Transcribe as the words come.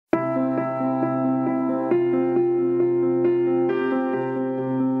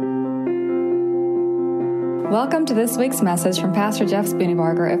Welcome to this week's message from Pastor Jeff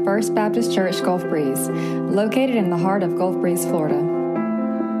Spooneybarger at First Baptist Church, Gulf Breeze, located in the heart of Gulf Breeze, Florida.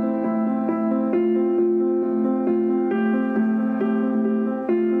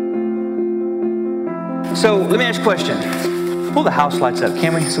 So let me ask you a question. Pull the house lights up,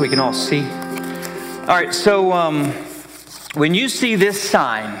 can we? So we can all see. All right, so when you see this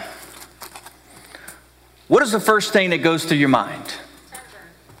sign, what is the first thing that goes through your mind?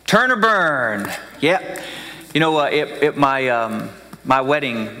 Turn or burn. Yep. You know, at my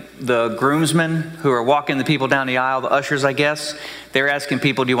wedding, the groomsmen who are walking the people down the aisle, the ushers, I guess, they're asking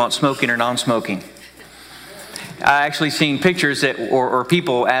people, do you want smoking or non-smoking? I actually seen pictures or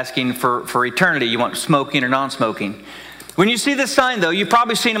people asking for eternity, you want smoking or non-smoking. When you see this sign, though, you've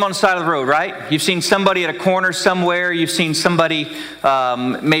probably seen them on the side of the road, right? You've seen somebody at a corner somewhere. You've seen somebody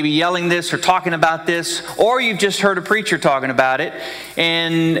maybe yelling this or talking about this, or you've just heard a preacher talking about it,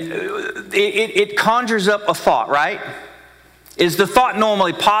 and it conjures up a thought, right? Is the thought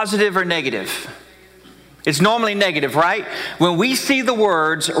normally positive or negative? It's normally negative, right? When we see the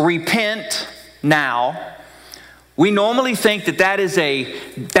words, repent now, we normally think that that is a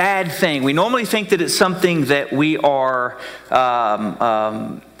bad thing. We normally think that it's something that we are,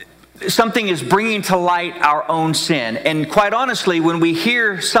 something is bringing to light our own sin. And quite honestly, when we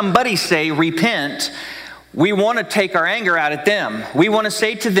hear somebody say repent, we want to take our anger out at them. We want to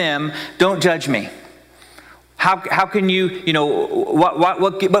say to them, don't judge me. How can you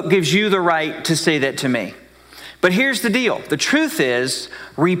what gives you the right to say that to me? But here's the deal. The truth is,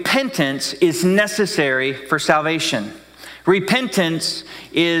 repentance is necessary for salvation. Repentance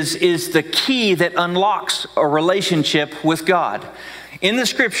is the key that unlocks a relationship with God. In the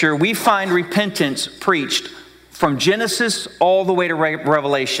scripture, we find repentance preached from Genesis all the way to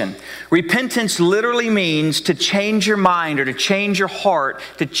Revelation. Repentance literally means to change your mind or to change your heart,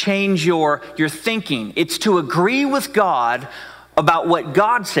 to change your thinking. It's to agree with God about what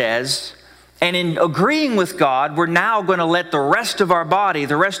God says. And in agreeing with God, we're now going to let the rest of our body,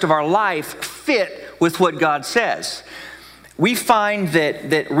 the rest of our life fit with what God says. We find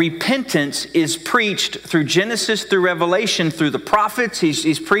that repentance is preached through Genesis, through Revelation, through the prophets.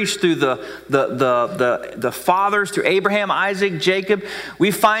 He's preached through the fathers, through Abraham, Isaac, Jacob.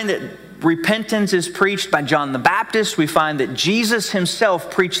 We find that repentance is preached by John the Baptist. We find that Jesus himself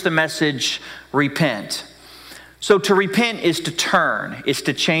preached the message, repent. So to repent is to turn, is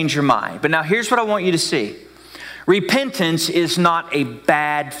to change your mind. But now here's what I want you to see. Repentance is not a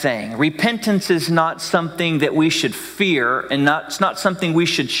bad thing. Repentance is not something that we should fear, and it's not something we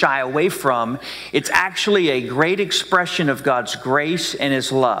should shy away from. It's actually a great expression of God's grace and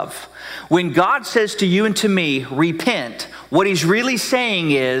his love. When God says to you and to me, repent, what he's really saying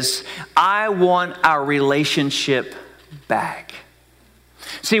is, I want our relationship back.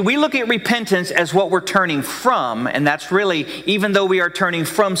 See, we look at repentance as what we're turning from, and that's really, even though we are turning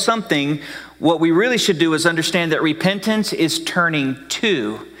from something, what we really should do is understand that repentance is turning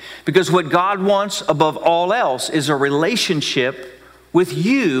to. Because what God wants above all else is a relationship with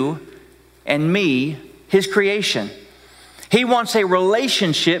you and me, his creation. He wants a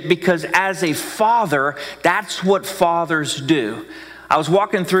relationship because as a father, that's what fathers do. I was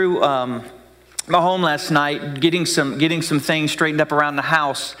walking through my home last night, getting some things straightened up around the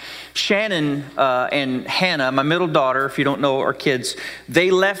house. Shannon and Hannah, my middle daughter, if you don't know our kids,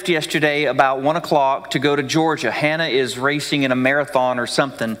 they left yesterday about 1 o'clock to go to Georgia. Hannah is racing in a marathon or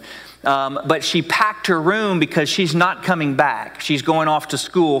something. But she packed her room because she's not coming back. She's going off to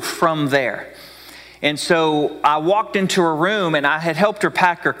school from there. And so I walked into her room and I had helped her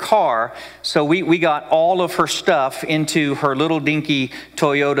pack her car. So we got all of her stuff into her little dinky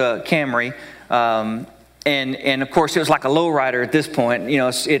Toyota Camry. And of course it was like a lowrider at this point. You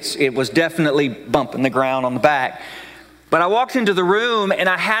know, it was definitely bumping the ground on the back. But I walked into the room and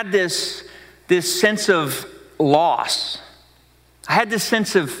I had this sense of loss. I had this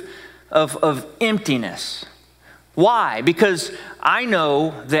sense of emptiness. Why? Because I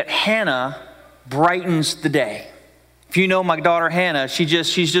know that Hannah brightens the day. If you know my daughter Hannah,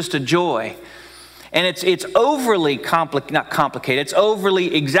 she's just a joy. And it's overly not complicated, it's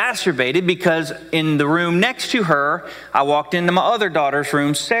overly exacerbated because in the room next to her, I walked into my other daughter's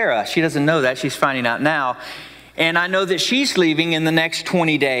room, Sarah. She doesn't know that, she's finding out now. And I know that she's leaving in the next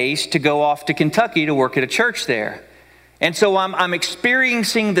 20 days to go off to Kentucky to work at a church there. And so I'm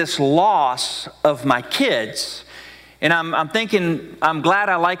experiencing this loss of my kids. And I'm thinking, I'm glad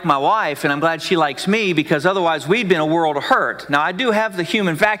I like my wife and I'm glad she likes me because otherwise we'd been a world of hurt. Now, I do have the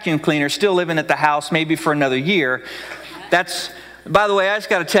human vacuum cleaner still living at the house maybe for another year. By the way, I just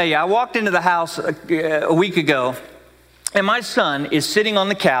got to tell you, I walked into the house a week ago And my son is sitting on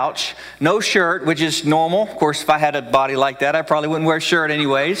the couch, no shirt, which is normal. Of course, if I had a body like that, I probably wouldn't wear a shirt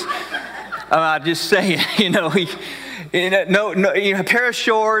anyways. I'm just saying, a pair of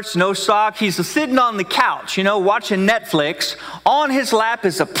shorts, no sock. He's sitting on the couch, watching Netflix. On his lap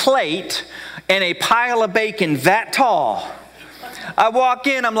is a plate and a pile of bacon that tall. I walk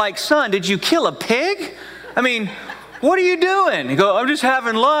in, I'm like, son, did you kill a pig? I mean, what are you doing? He goes, I'm just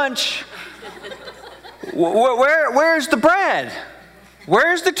having lunch. Where's the bread?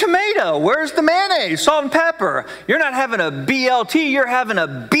 Where's the tomato? Where's the mayonnaise, salt and pepper? You're not having a BLT, you're having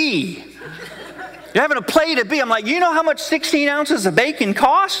a B. You're having a plate of B. I'm like, you know how much 16 ounces of bacon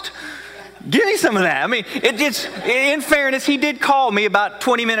cost? Give me some of that. I mean, it's in fairness, he did call me about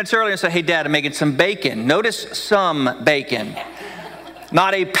 20 minutes earlier and say, hey, Dad, I'm making some bacon. Notice some bacon.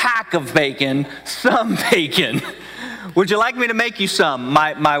 Not a pack of bacon, some bacon. Would you like me to make you some?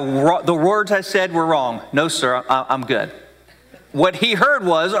 The words I said were wrong. No, sir, I'm good. What he heard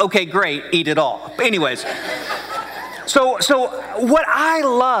was, okay, great, eat it all. Anyways, so what I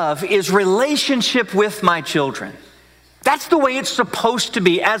love is relationship with my children. That's the way it's supposed to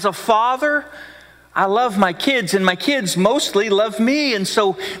be. As a father, I love my kids, and my kids mostly love me, and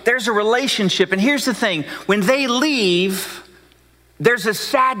so there's a relationship. And here's the thing, when they leave, there's a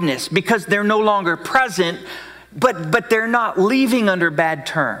sadness because they're no longer present, but they're not leaving under bad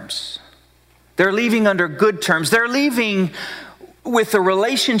terms. They're leaving under good terms. They're leaving with a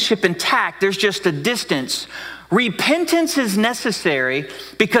relationship intact. There's just a distance. Repentance is necessary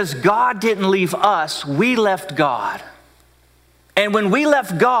because God didn't leave us, we left God. And when we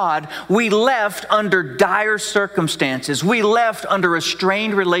left God, we left under dire circumstances. We left under a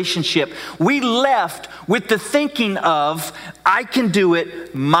strained relationship. We left with the thinking of, I can do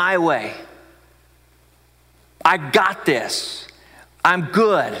it my way. I got this. I'm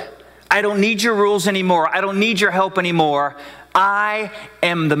good. I don't need your rules anymore. I don't need your help anymore. I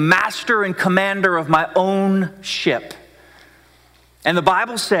am the master and commander of my own ship. And the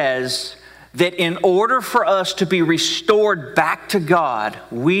Bible says that in order for us to be restored back to God,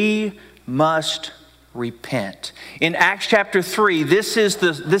 we must repent. In Acts chapter 3, this is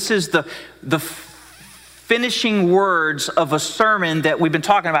the finishing words of a sermon that we've been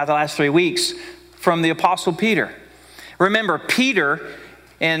talking about the last 3 weeks from the Apostle Peter. Remember, Peter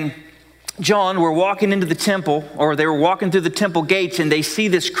and John were walking into the temple, or they were walking through the temple gates, and they see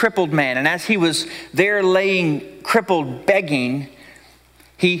this crippled man. And as he was there laying crippled, begging,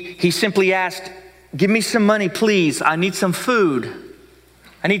 he simply asked, give me some money, please. I need some food.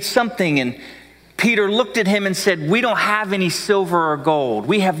 I need something. And Peter looked at him and said, we don't have any silver or gold.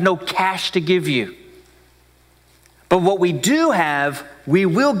 We have no cash to give you. But what we do have, we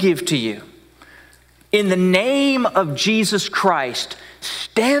will give to you. In the name of Jesus Christ,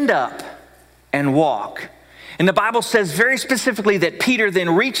 stand up and walk. And the Bible says very specifically that Peter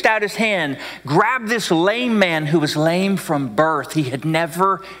then reached out his hand, grabbed this lame man who was lame from birth. He had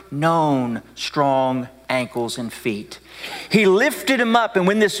never known strong ankles and feet. He lifted him up, and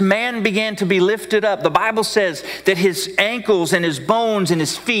when this man began to be lifted up, the Bible says that his ankles and his bones and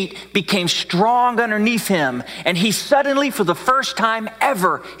his feet became strong underneath him, and he suddenly, for the first time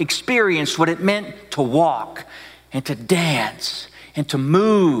ever, experienced what it meant to walk and to dance and to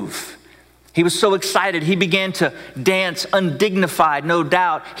move. He was so excited, he began to dance undignified, no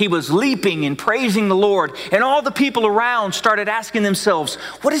doubt. He was leaping and praising the Lord. And all the people around started asking themselves,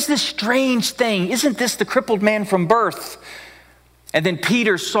 what is this strange thing? Isn't this the crippled man from birth? And then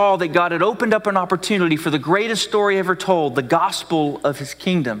Peter saw that God had opened up an opportunity for the greatest story ever told, the gospel of his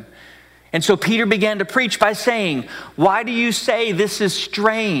kingdom. And so Peter began to preach by saying, why do you say this is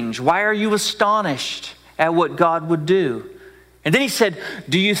strange? Why are you astonished at what God would do? And then he said,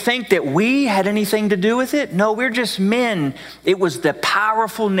 do you think that we had anything to do with it? No, we're just men. It was the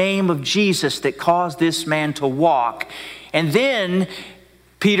powerful name of Jesus that caused this man to walk. And then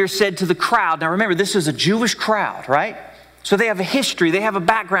Peter said to the crowd, now remember, this is a Jewish crowd, right? So they have a history, they have a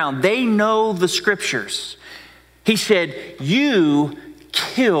background, they know the scriptures. He said, you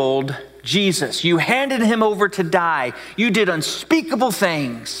killed Jesus. You handed him over to die. You did unspeakable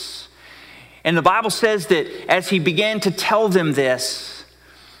things. And the Bible says that as he began to tell them this,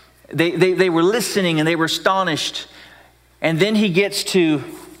 they were listening and they were astonished. And then he gets to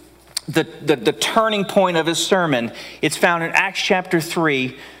the turning point of his sermon. It's found in Acts chapter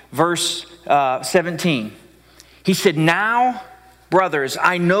 3, verse 17. He said, now, brothers,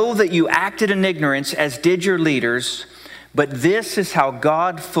 I know that you acted in ignorance, as did your leaders, but this is how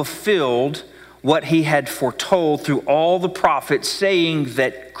God fulfilled what he had foretold through all the prophets, saying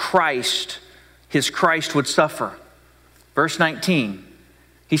that his Christ would suffer. Verse 19,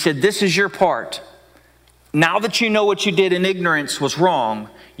 he said, this is your part. Now that you know what you did in ignorance was wrong,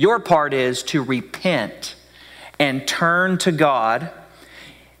 your part is to repent and turn to God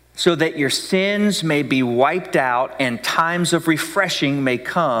so that your sins may be wiped out and times of refreshing may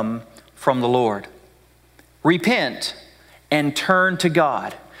come from the Lord. Repent and turn to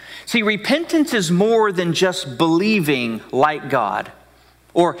God. See, repentance is more than just believing like God.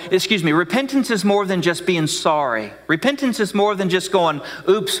 Repentance is more than just being sorry. Repentance is more than just going,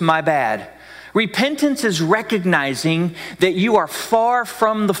 oops, my bad. Repentance is recognizing that you are far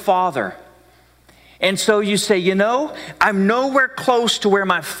from the Father. And so you say, I'm nowhere close to where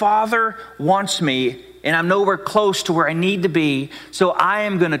my Father wants me, and I'm nowhere close to where I need to be, so I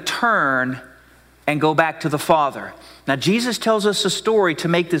am going to turn and go back to the Father. Now, Jesus tells us a story to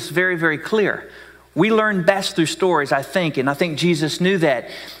make this very, very clear. We learn best through stories, I think, and I think Jesus knew that.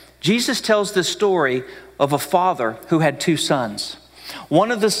 Jesus tells the story of a father who had two sons.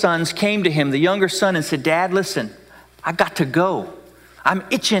 One of the sons came to him, the younger son, and said, Dad, listen, I got to go. I'm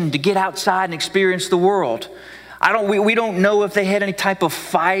itching to get outside and experience the world. We don't know if they had any type of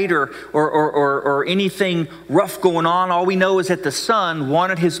fight or anything rough going on. All we know is that the son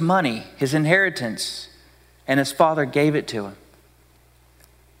wanted his money, his inheritance, and his father gave it to him.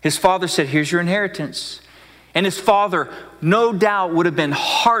 His father said, here's your inheritance. And his father, no doubt, would have been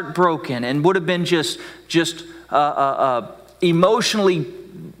heartbroken and would have been just emotionally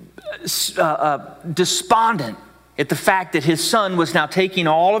despondent at the fact that his son was now taking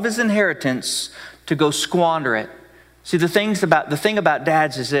all of his inheritance to go squander it. See, the thing about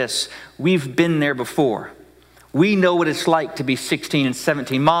dads is this: we've been there before. We know what it's like to be 16 and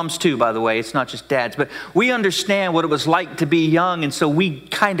 17. Moms too, by the way. It's not just dads. But we understand what it was like to be young, and so we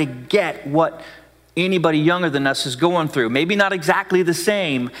kind of get what anybody younger than us is going through. Maybe not exactly the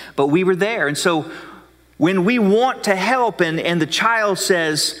same, but we were there. And so when we want to help and the child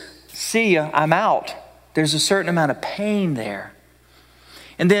says, see ya, I'm out, there's a certain amount of pain there.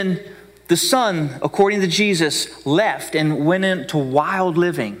 And then the son, according to Jesus, left and went into wild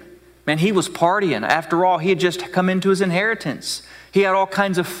living. Man, he was partying. After all, he had just come into his inheritance. He had all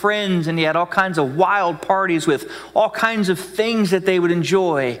kinds of friends and he had all kinds of wild parties with all kinds of things that they would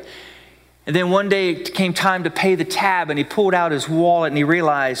enjoy. And then one day it came time to pay the tab, and he pulled out his wallet and he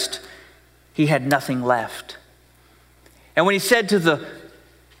realized he had nothing left. And when he said to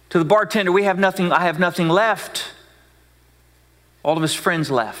the bartender, I have nothing left, all of his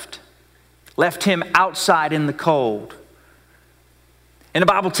friends left him outside in the cold. And the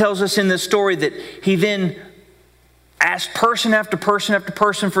Bible tells us in this story that he then asked person after person after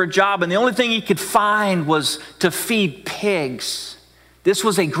person for a job, and the only thing he could find was to feed pigs. This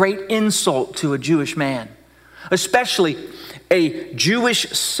was a great insult to a Jewish man, especially a Jewish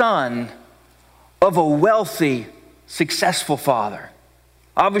son of a wealthy, successful father.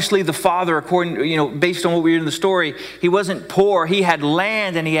 Obviously, the father, based on what we read in the story, he wasn't poor. He had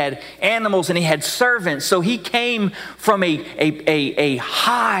land and he had animals and he had servants. So he came from a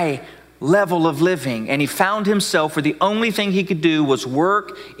high level of living, and he found himself where the only thing he could do was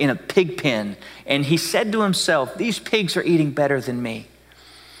work in a pig pen. And he said to himself, these pigs are eating better than me.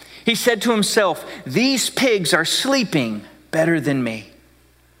 He said to himself, these pigs are sleeping better than me.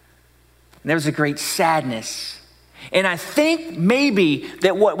 And there was a great sadness. And I think maybe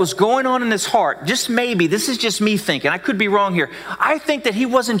that what was going on in his heart, just maybe, this is just me thinking, I could be wrong here. I think that he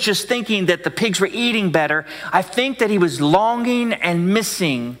wasn't just thinking that the pigs were eating better. I think that he was longing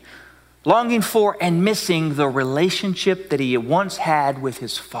for and missing the relationship that he once had with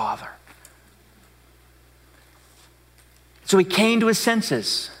his father. So he came to his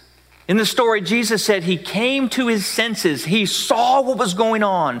senses. In the story, Jesus said he came to his senses. He saw what was going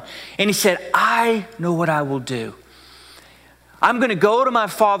on, and he said, I know what I will do. I'm going to go to my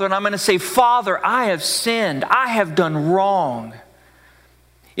father and I'm going to say, Father, I have sinned. I have done wrong.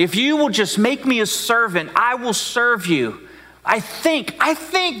 If you will just make me a servant, I will serve you. I think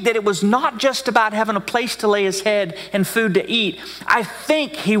that it was not just about having a place to lay his head and food to eat. I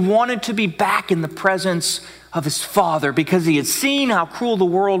think he wanted to be back in the presence of his father because he had seen how cruel the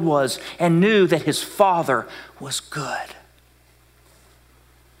world was and knew that his father was good.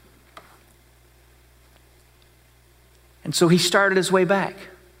 And so he started his way back.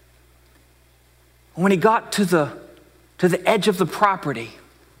 When he got to the edge of the property,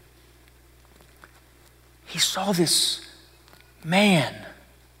 he saw this man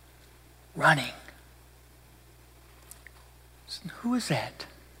running. Who is that?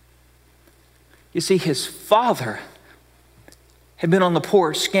 You see, his father had been on the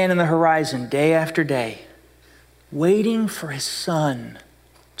porch scanning the horizon day after day, waiting for his son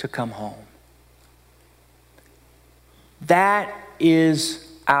to come home. That is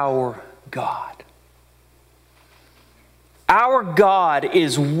our God. Our God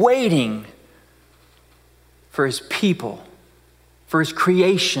is waiting for his people, for his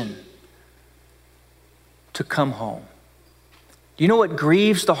creation to come home. Do you know what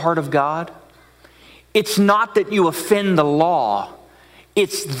grieves the heart of God? It's not that you offend the law.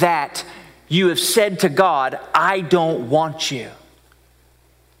 It's that you have said to God, I don't want you.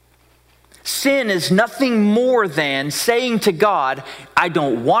 Sin is nothing more than saying to God, I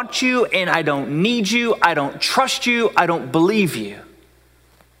don't want you and I don't need you, I don't trust you, I don't believe you.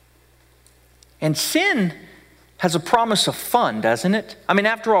 And sin has a promise of fun, doesn't it? I mean,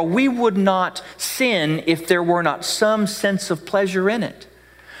 after all, we would not sin if there were not some sense of pleasure in it.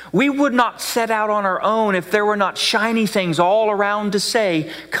 We would not set out on our own if there were not shiny things all around to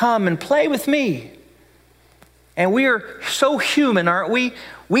say, come and play with me. And we are so human, aren't we?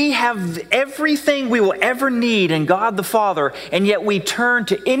 We have everything we will ever need in God the Father, and yet we turn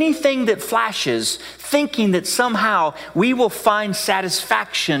to anything that flashes, thinking that somehow we will find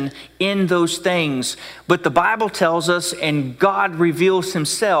satisfaction in those things. But the Bible tells us, and God reveals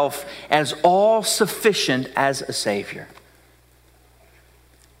himself as all sufficient as a Savior.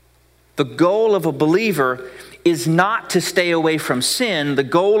 The goal of a believer is not to stay away from sin. The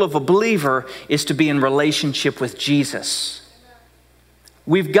goal of a believer is to be in relationship with Jesus.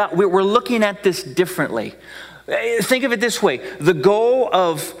 We're looking at this differently. Think of it this way. The goal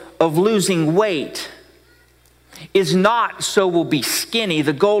of losing weight is not so we'll be skinny.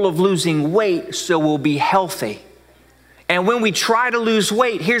 The goal of losing weight so we'll be healthy. And when we try to lose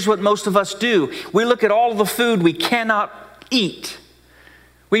weight, here's what most of us do. We look at all the food we cannot eat.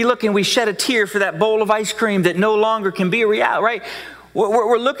 We look and we shed a tear for that bowl of ice cream that no longer can be a reality, right?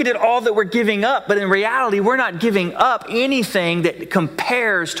 We're looking at all that we're giving up, but in reality, we're not giving up anything that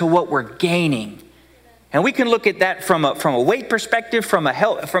compares to what we're gaining. And we can look at that from a weight perspective, from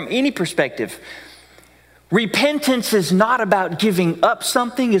any perspective. Repentance is not about giving up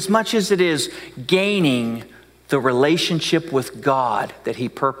something as much as it is gaining the relationship with God that he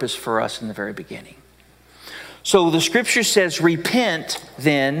purposed for us in the very beginning. So the scripture says, repent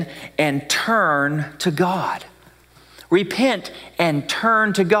then and turn to God. Repent and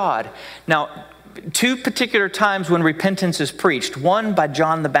turn to God. Now, two particular times when repentance is preached. One by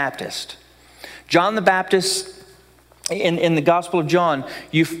John the Baptist. John the Baptist, in the Gospel of John,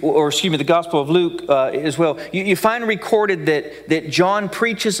 the Gospel of Luke as well, you find recorded that John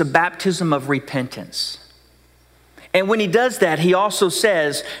preaches a baptism of repentance. And when he does that, he also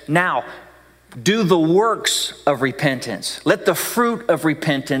says, now, do the works of repentance. Let the fruit of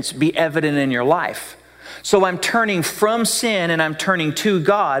repentance be evident in your life. So I'm turning from sin and I'm turning to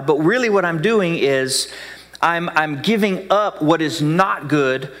God, but really what I'm doing is I'm giving up what is not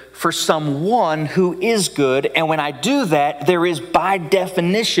good for someone who is good. And when I do that, there is by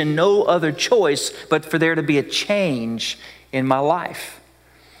definition no other choice but for there to be a change in my life.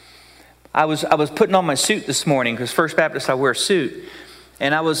 I was putting on my suit this morning because First Baptist I wear a suit.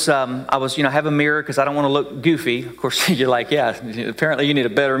 And I was, have a mirror because I don't want to look goofy. Of course, you're like, yeah, apparently you need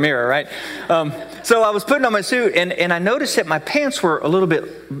a better mirror, right? So I was putting on my suit, and I noticed that my pants were a little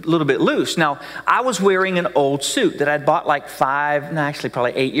bit loose. Now, I was wearing an old suit that I'd bought like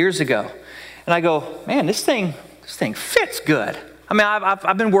probably 8 years ago. And I go, man, this thing fits good. I mean,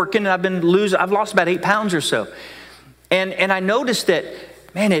 I've been working, and I've lost about 8 pounds or so. And I noticed that,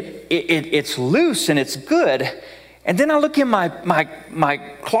 man, it's loose and it's good. And then I look in my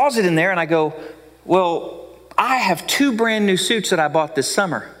closet in there and I go, well, I have 2 brand new suits that I bought this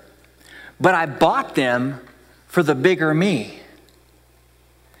summer. But I bought them for the bigger me.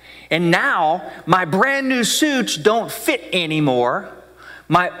 And now my brand new suits don't fit anymore.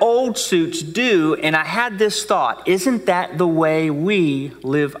 My old suits do. And I had this thought, isn't that the way we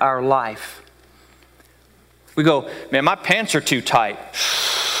live our life? We go, man, my pants are too tight.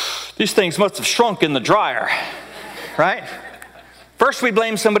 These things must have shrunk in the dryer. Right? First we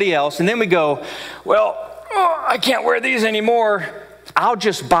blame somebody else, and then we go, well, I can't wear these anymore. I'll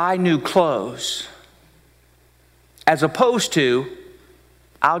just buy new clothes. As opposed to,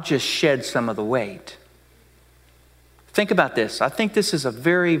 I'll just shed some of the weight. Think about this. I think this is a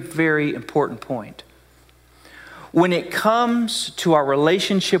very, very important point. When it comes to our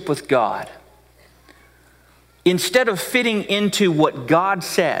relationship with God, instead of fitting into what God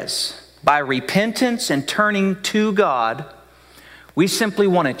says, by repentance and turning to God, we simply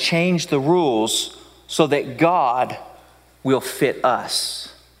want to change the rules so that God will fit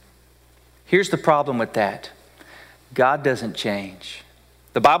us. Here's the problem with that. God doesn't change.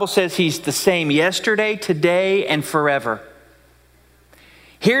 The Bible says he's the same yesterday, today, and forever.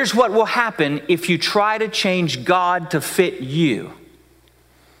 Here's what will happen if you try to change God to fit you.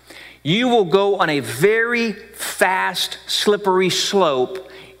 You will go on a very fast, slippery slope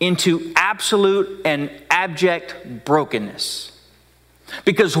into absolute and abject brokenness.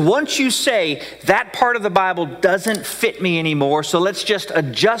 Because once you say that part of the Bible doesn't fit me anymore, so let's just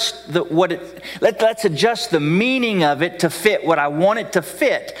adjust let's adjust the meaning of it to fit what I want it to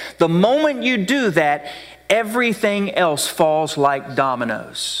fit. The moment you do that, everything else falls like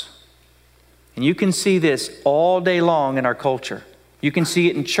dominoes. And you can see this all day long in our culture. You can see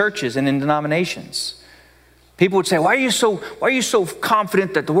it in churches and in denominations. People would say, why are you so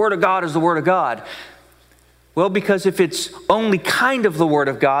confident that the Word of God is the Word of God? Well, because if it's only kind of the Word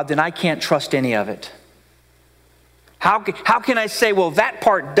of God, then I can't trust any of it. How can I say, well, that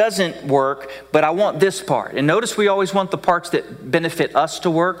part doesn't work, but I want this part? And notice we always want the parts that benefit us to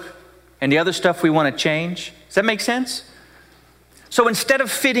work, and the other stuff we want to change. Does that make sense? So instead of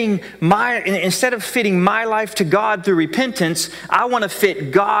fitting my life to God through repentance, I want to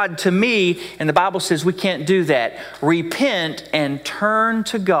fit God to me, and the Bible says we can't do that. Repent and turn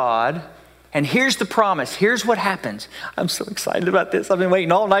to God. And here's the promise. Here's what happens. I'm so excited about this. I've been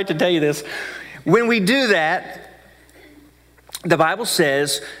waiting all night to tell you this. When we do that, the Bible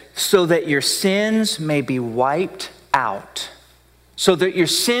says, so that your sins may be wiped out. So that your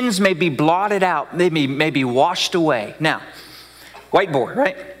sins may be blotted out. They may be washed away. Now, whiteboard,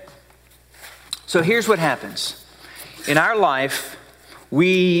 right? So here's what happens. In our life,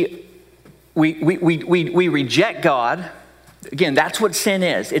 we reject God. Again, that's what sin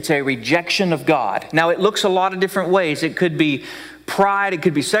is. It's a rejection of God. Now, it looks a lot of different ways. It could be pride. It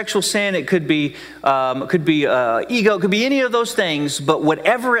could be sexual sin. It could be ego. It could be any of those things. But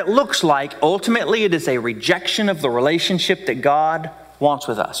whatever it looks like, ultimately, it is a rejection of the relationship that God wants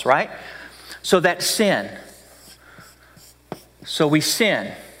with us, right? So that's sin. So we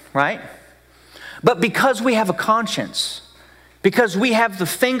sin, right? But because we have a conscience, because we have the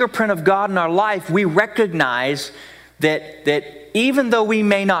fingerprint of God in our life, we recognize that even though we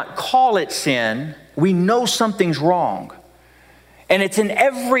may not call it sin, we know something's wrong. And it's in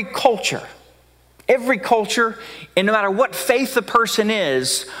every culture, and no matter what faith the person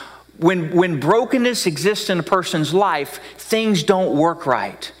is, when brokenness exists in a person's life, things don't work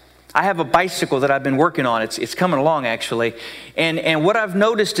right. I have a bicycle that I've been working on. It's coming along, actually. And what I've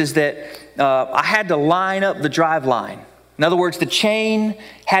noticed is that I had to line up the drive line. In other words, the chain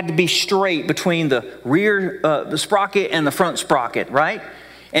had to be straight between the rear the sprocket and the front sprocket, right?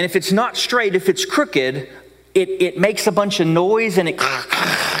 And if it's not straight, if it's crooked, it makes a bunch of noise and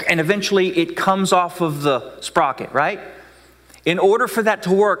eventually it comes off of the sprocket, right? In order for that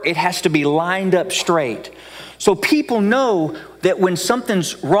to work, it has to be lined up straight. So people know that when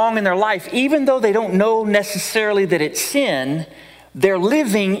something's wrong in their life, even though they don't know necessarily that it's sin, they're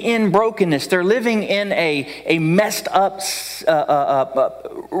living in brokenness. They're living in a messed up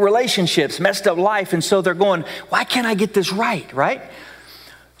relationships, messed up life. And so they're going, why can't I get this right, right?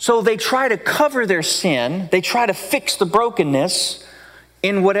 So they try to cover their sin. They try to fix the brokenness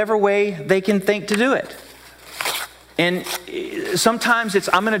in whatever way they can think to do it. And sometimes it's,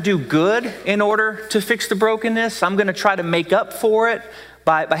 I'm going to do good in order to fix the brokenness. I'm going to try to make up for it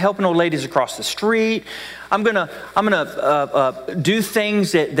by helping old ladies across the street. I'm gonna do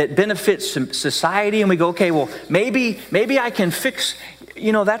things that benefit society, and we go, okay, well, maybe I can fix.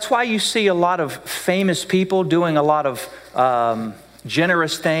 You know, that's why you see a lot of famous people doing a lot of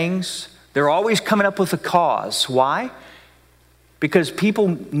generous things. They're always coming up with a cause. Why? Because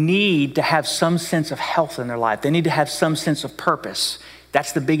people need to have some sense of health in their life. They need to have some sense of purpose.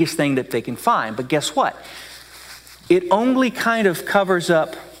 That's the biggest thing that they can find. But guess what? It only kind of covers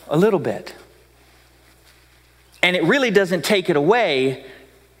up a little bit. And it really doesn't take it away.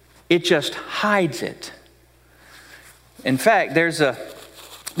 It just hides it. In fact, there's a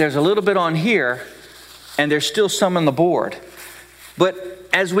little bit on here, and there's still some on the board. But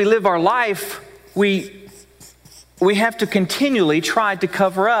as we live our life, we have to continually try to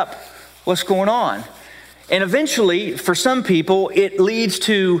cover up what's going on. And eventually, for some people, it leads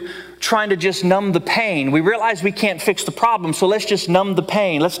to trying to just numb the pain. We realize we can't fix the problem, so let's just numb the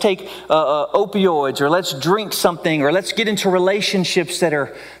pain. Let's take opioids, or let's drink something, or let's get into relationships that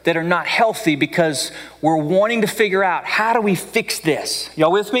are not healthy because we're wanting to figure out, how do we fix this?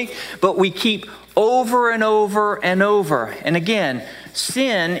 Y'all with me? But we keep over and over and over. And again,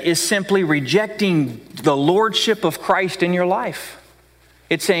 sin is simply rejecting the lordship of Christ in your life.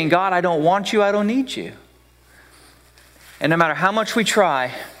 It's saying, God, I don't want you, I don't need you. And no matter how much we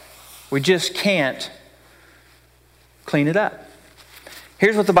try, we just can't clean it up.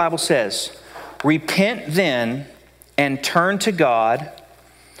 Here's what the Bible says. Repent then and turn to God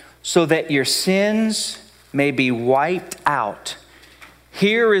so that your sins may be wiped out.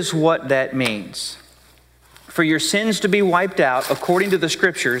 Here is what that means. for your sins to be wiped out according to the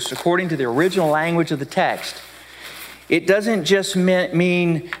scriptures, according to the original language of the text, it doesn't just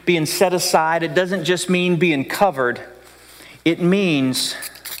mean being set aside. It doesn't just mean being covered. It means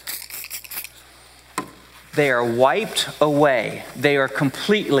they are wiped away. They are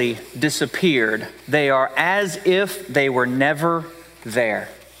completely disappeared. They are as if they were never there.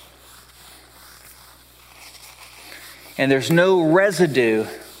 And there's no residue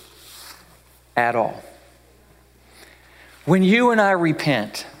at all. When you and I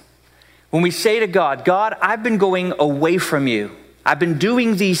repent, when we say to God, God, I've been going away from you. I've been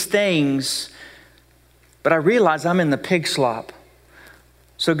doing these things, but I realize I'm in the pig slop.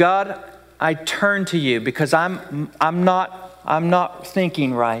 So God, I turn to you because I'm not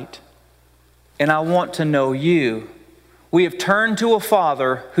thinking right. And I want to know you. We have turned to a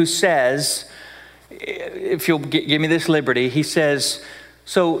Father who says, if you'll give me this liberty, he says,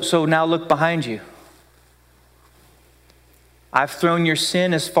 so now look behind you. I've thrown your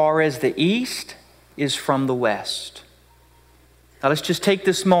sin as far as the east is from the west. Now let's just take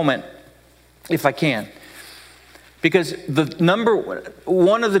this moment, if I can. Because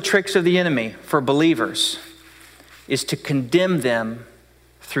one of the tricks of the enemy for believers is to condemn them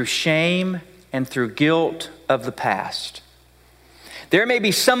through shame and through guilt of the past. There may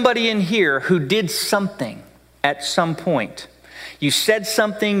be somebody in here who did something at some point. You said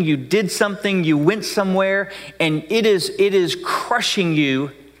something, you did something, you went somewhere, and it is crushing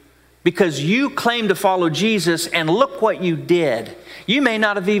you because you claim to follow Jesus, and look what you did. You may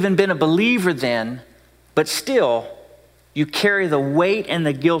not have even been a believer then, but still, you carry the weight and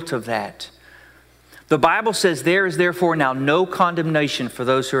the guilt of that. The Bible says there is therefore now no condemnation for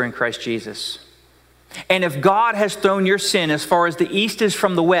those who are in Christ Jesus. And if God has thrown your sin as far as the east is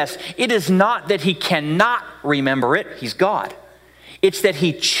from the west, it is not that he cannot remember it. He's God. It's that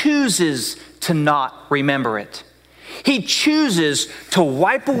he chooses to not remember it. He chooses to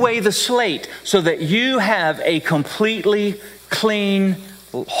wipe away the slate so that you have a completely clean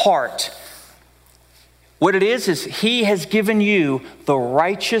heart. What it is he has given you the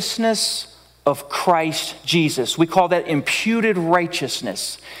righteousness of Christ Jesus. We call that imputed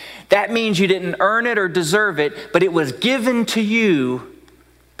righteousness. That means you didn't earn it or deserve it, but it was given to you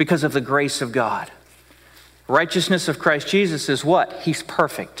because of the grace of God. Righteousness of Christ Jesus is what? He's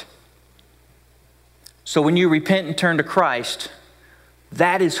perfect. So when you repent and turn to Christ,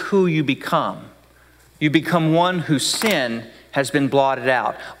 that is who you become. You become one whose sin has been blotted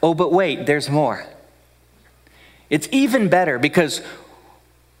out. Oh, but wait, there's more. It's even better because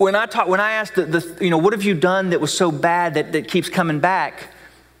when I asked what have you done that was so bad that keeps coming back?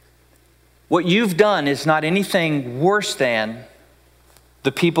 What you've done is not anything worse than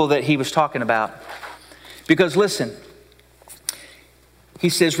the people that he was talking about. Because listen, he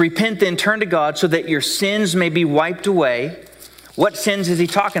says, repent then, turn to God so that your sins may be wiped away. What sins is he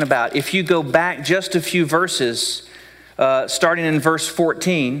talking about? If you go back just a few verses, starting in verse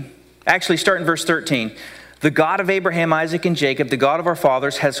 14, actually start in verse 13. The God of Abraham, Isaac, and Jacob, the God of our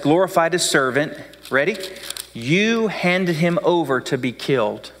fathers, has glorified his servant. Ready? You handed him over to be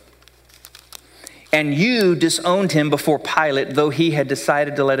killed. And you disowned him before Pilate, though he had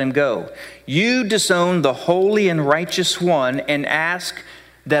decided to let him go. You disowned the holy and righteous one and asked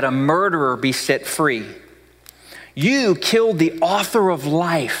that a murderer be set free. You killed the author of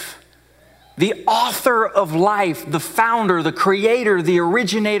life. The author of life, the founder, the creator, the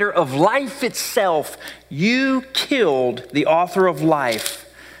originator of life itself. You killed the author of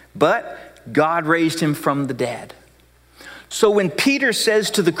life, but God raised him from the dead. So when Peter says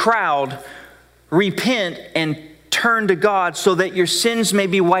to the crowd, repent and turn to God so that your sins may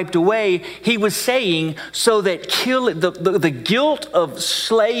be wiped away, he was saying so that the guilt of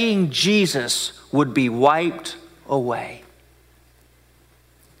slaying Jesus would be wiped away.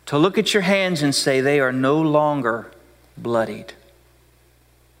 To look at your hands and say they are no longer bloodied.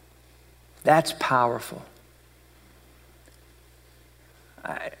 That's powerful.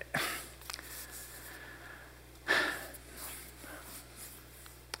 I'm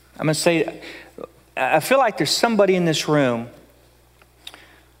going to say, I feel like there's somebody in this room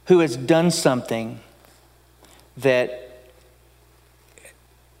who has done something that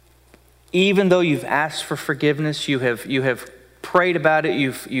even though you've asked for forgiveness, you have prayed about it,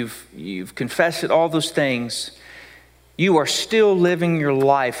 you've confessed it, all those things, you are still living your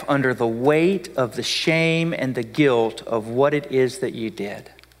life under the weight of the shame and the guilt of what it is that you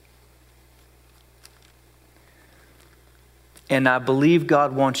did. And I believe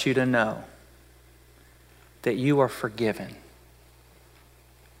God wants you to know that you are forgiven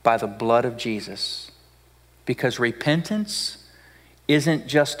by the blood of Jesus. Because repentance isn't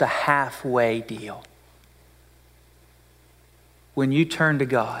just a halfway deal. when you turn to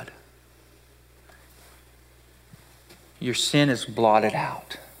God, your sin is blotted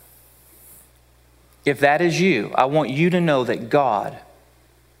out. If that is you, I want you to know that God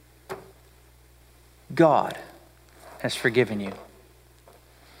has forgiven you.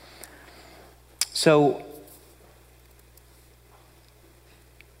 So,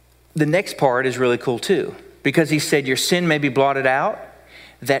 the next part is really cool too, because he said your sin may be blotted out,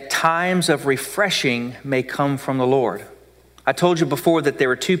 that times of refreshing may come from the Lord. I told you before that there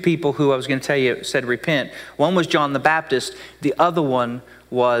were two people who I was going to tell you said repent. One was John the Baptist. The other one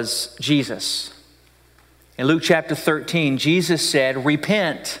was Jesus. In Luke chapter 13, Jesus said,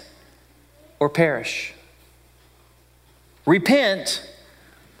 repent or perish. Repent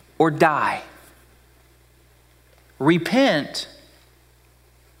or die. Repent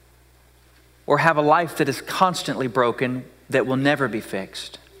or have a life that is constantly broken, that will never be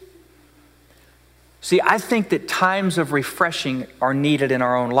fixed. See, I think that times of refreshing are needed in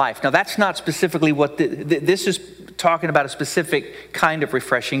our own life. Now, that's not specifically what this is talking about, a specific kind of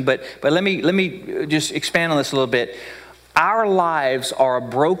refreshing, but let me just expand on this a little bit. Our lives are a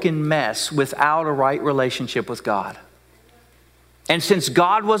broken mess without a right relationship with God. And since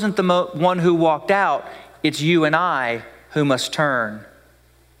God wasn't the one who walked out, it's you and I who must turn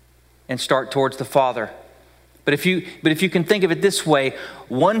and start towards the Father. But if you can think of it this way,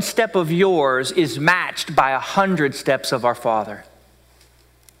 one step of yours is matched by 100 steps of our Father.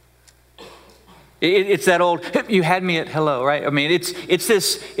 It's that old, you had me at hello, right? I mean, it's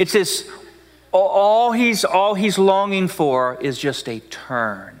this. All he's longing for is just a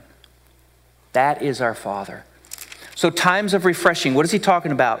turn. That is our Father. So times of refreshing, what is he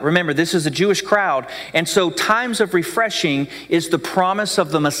talking about? Remember, this is a Jewish crowd. And so times of refreshing is the promise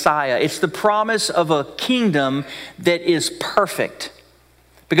of the Messiah. It's the promise of a kingdom that is perfect.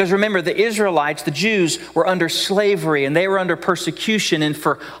 Because remember, the Israelites, the Jews, were under slavery and they were under persecution. And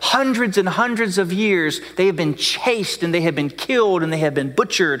for hundreds and hundreds of years, they have been chased and they have been killed and they have been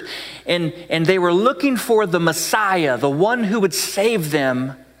butchered. And they were looking for the Messiah, the one who would save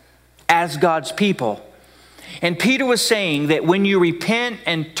them as God's people. And Peter was saying that when you repent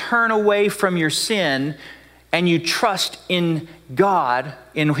and turn away from your sin and you trust in God,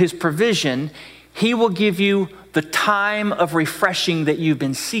 in His provision, He will give you the time of refreshing that you've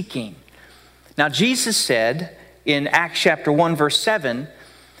been seeking. Now, Jesus said in Acts chapter 1, verse 7,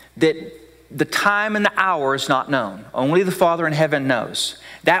 that the time and the hour is not known. Only the Father in heaven knows.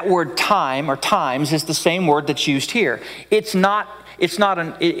 That word time or times is the same word that's used here. It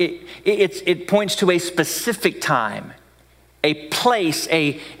points to a specific time, a place,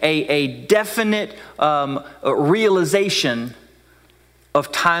 a definite realization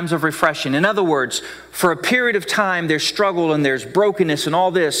of times of refreshing. In other words, for a period of time, there's struggle and there's brokenness and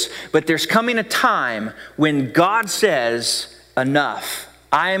all this, but there's coming a time when God says, enough.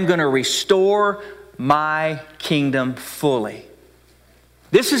 I am going to restore my kingdom fully.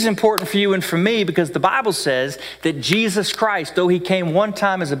 This is important for you and for me because the Bible says that Jesus Christ, though He came one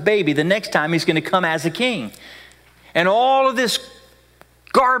time as a baby, the next time He's going to come as a king. And all of this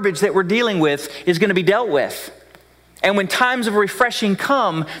garbage that we're dealing with is going to be dealt with. And when times of refreshing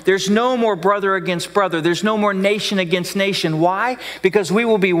come, there's no more brother against brother. There's no more nation against nation. Why? Because we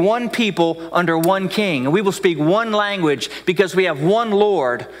will be one people under one king. And we will speak one language because we have one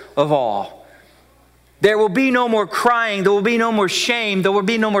Lord of all. There will be no more crying. There will be no more shame. There will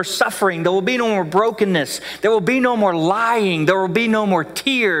be no more suffering. There will be no more brokenness. There will be no more lying. There will be no more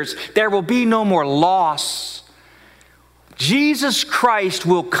tears. There will be no more loss. Jesus Christ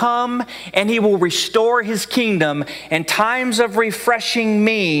will come and He will restore His kingdom, and times of refreshing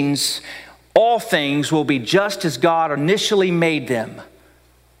means all things will be just as God initially made them,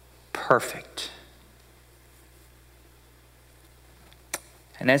 perfect.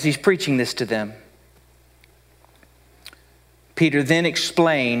 And as He's preaching this to them, Peter then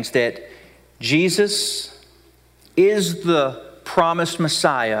explains that Jesus is the promised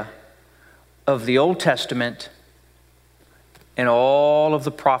Messiah of the Old Testament and all of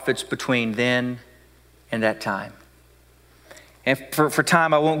the prophets between then and that time. And for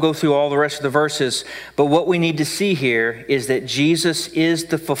time, I won't go through all the rest of the verses, but what we need to see here is that Jesus is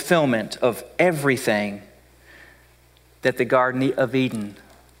the fulfillment of everything that the Garden of Eden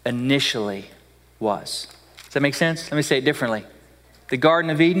initially was. Does that make sense? Let me say it differently. The Garden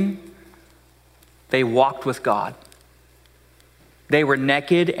of Eden, they walked with God. They were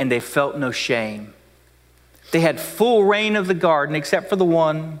naked and they felt no shame. They had full reign of the garden except for the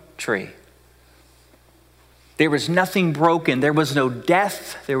one tree. There was nothing broken. There was no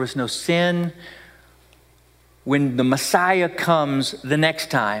death. There was no sin. When the Messiah comes the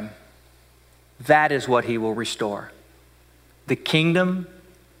next time, that is what He will restore. the kingdom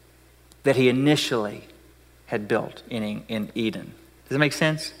that he initially had built in Eden. Does that make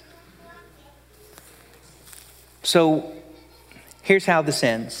sense? So here's how this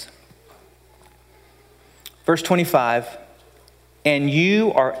ends. Verse 25, and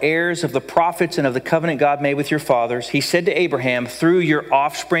you are heirs of the prophets and of the covenant God made with your fathers. He said to Abraham, through your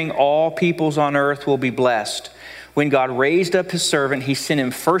offspring, all peoples on earth will be blessed. When God raised up his servant, he sent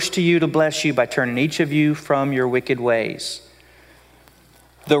him first to you to bless you by turning each of you from your wicked ways.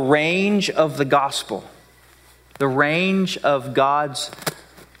 The range of the gospel, the range of God's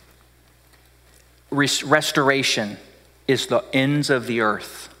restoration is the ends of the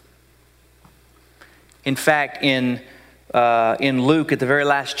earth. In fact, in Luke, at the very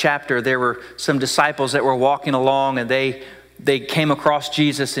last chapter, there were some disciples that were walking along, and they came across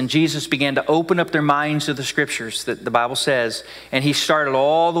Jesus, and Jesus began to open up their minds to the scriptures that the Bible says. And he started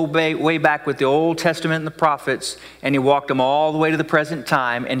all the way back with the Old Testament and the prophets, and he walked them all the way to the present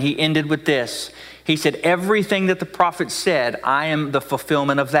time, and he ended with this. He said, everything that the prophets said, I am the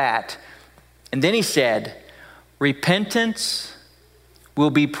fulfillment of that. And then he said, repentance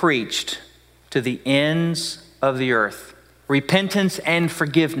will be preached to the ends of the earth. Repentance and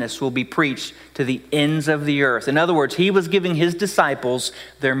forgiveness will be preached to the ends of the earth. In other words, he was giving his disciples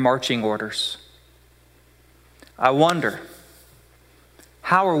their marching orders. I wonder,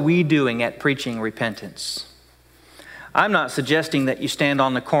 how are we doing at preaching repentance? I'm not suggesting that you stand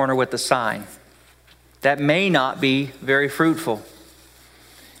on the corner with a sign. That may not be very fruitful.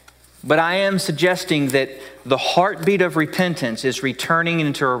 But I am suggesting that the heartbeat of repentance is returning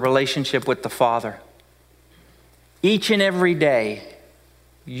into a relationship with the Father. Each and every day,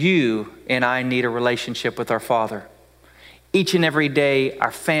 you and I need a relationship with our Father. Each and every day,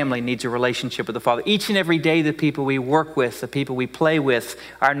 our family needs a relationship with the Father. Each and every day, the people we work with, the people we play with,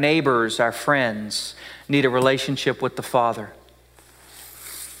 our neighbors, our friends, need a relationship with the Father.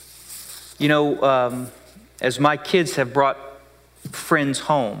 You know, as my kids have brought friends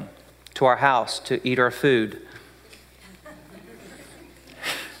home to our house to eat our food,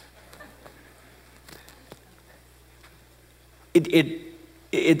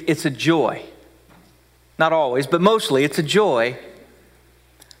 it's a joy. Not always, but mostly it's a joy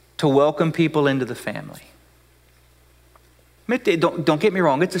to welcome people into the family. Don't get me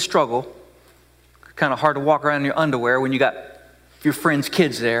wrong, it's a struggle. Kind of hard to walk around in your underwear when you got your friends'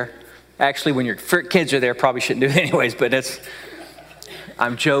 kids there. Actually, when your kids are there, probably shouldn't do it anyways, but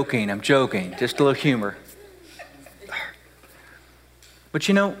I'm joking, just a little humor. But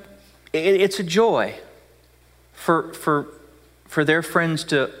you know, it's a joy for their friends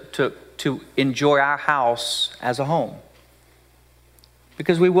to enjoy our house as a home.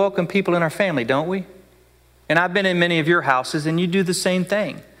 Because we welcome people in our family, don't we? And I've been in many of your houses, and you do the same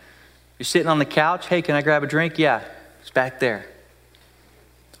thing. You're sitting on the couch, hey, can I grab a drink? Yeah, it's back there.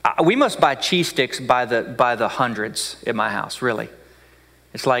 We must buy cheese sticks by the hundreds at my house, really.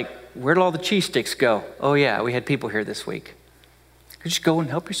 It's like, where'd all the cheese sticks go? Oh yeah, we had people here this week. You just go and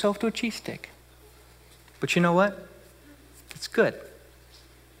help yourself to a cheese stick. But you know what? It's good.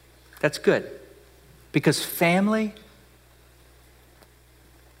 That's good. Because family's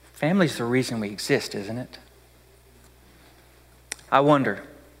the reason we exist, isn't it? I wonder,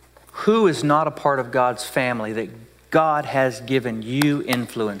 who is not a part of God's family that God has given you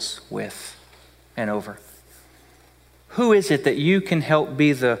influence with and over? Who is it that you can help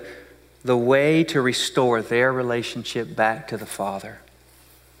be the way to restore their relationship back to the Father?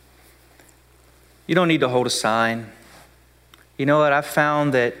 You don't need to hold a sign. You know what? I've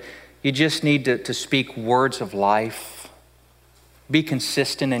found that you just need to speak words of life. Be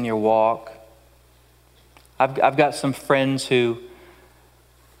consistent in your walk. I've got some friends who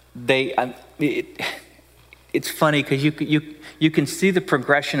it's funny because you can see the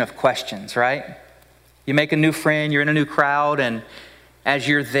progression of questions, right? You make a new friend, you're in a new crowd, and as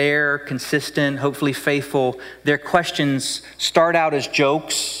you're there, consistent, hopefully faithful, their questions start out as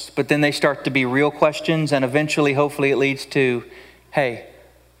jokes, but then they start to be real questions, and eventually, hopefully, it leads to, hey,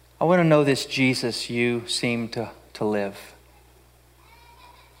 I want to know this Jesus you seem to live.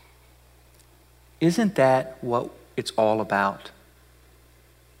 Isn't that what it's all about?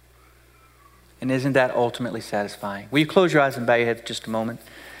 And isn't that ultimately satisfying? Will you close your eyes and bow your head for just a moment?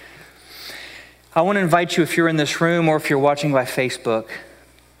 I want to invite you, if you're in this room or if you're watching by Facebook,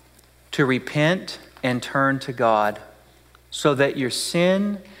 to repent and turn to God so that your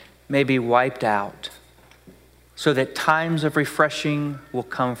sin may be wiped out, so that times of refreshing will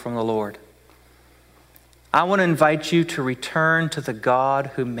come from the Lord. I want to invite you to return to the God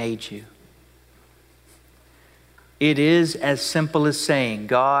who made you. It is as simple as saying,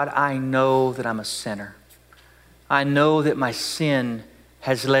 God, I know that I'm a sinner. I know that my sin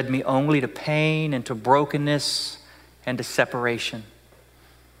has led me only to pain and to brokenness and to separation.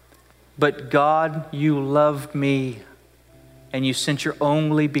 But God, you loved me and you sent your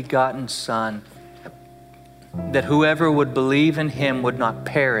only begotten Son, that whoever would believe in him would not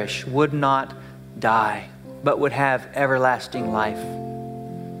perish, would not die, but would have everlasting life.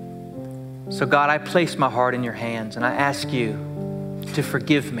 So God, I place my heart in your hands and I ask you to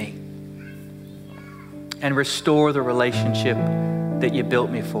forgive me and restore the relationship that you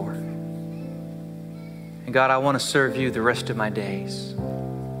built me for. And God, I want to serve you the rest of my days.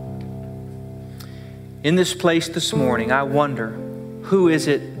 In this place this morning, I wonder, who is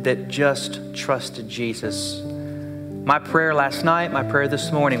it that just trusted Jesus? My prayer last night, my prayer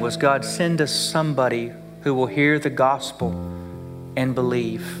this morning was, God, send us somebody who will hear the gospel and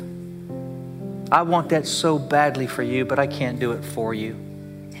believe. I want that so badly for you, but I can't do it for you.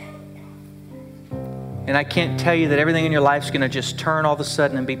 And I can't tell you that everything in your life is going to just turn all of a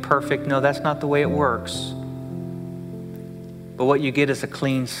sudden and be perfect. No, that's not the way it works. But what you get is a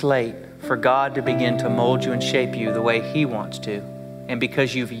clean slate for God to begin to mold you and shape you the way he wants to. And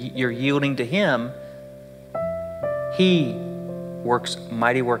because you're yielding to him, he works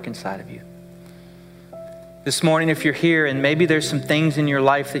mighty work inside of you. This morning, if you're here and maybe there's some things in your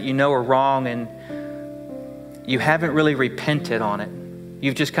life that you know are wrong and you haven't really repented on it.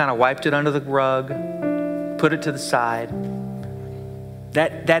 You've just kind of wiped it under the rug, put it to the side.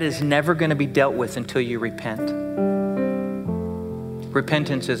 That is never going to be dealt with until you repent.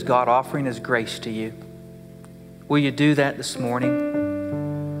 Repentance is God offering his grace to you. Will you do that this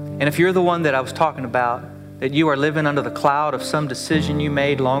morning? And if you're the one that I was talking about, that you are living under the cloud of some decision you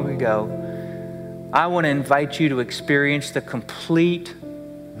made long ago, I want to invite you to experience the complete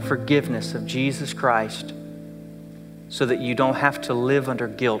forgiveness of Jesus Christ so that you don't have to live under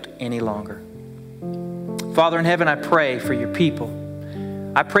guilt any longer. Father in heaven, I pray for your people.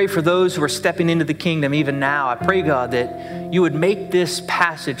 I pray for those who are stepping into the kingdom even now. I pray, God, that you would make this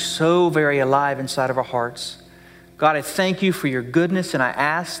passage so very alive inside of our hearts. God, I thank you for your goodness, and I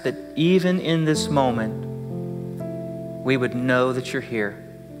ask that even in this moment, we would know that you're here.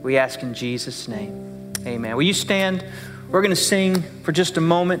 We ask in Jesus' name. Amen. Will you stand? We're going to sing for just a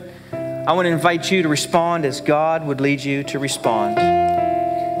moment. I want to invite you to respond as God would lead you to respond.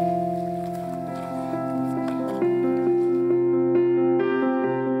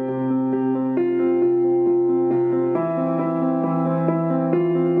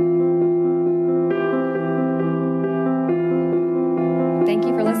 Thank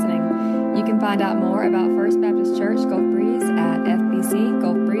you for listening. You can find out more about First Baptist Church Gulf Breeze at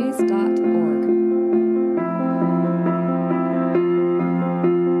fbcgulfbreeze.org.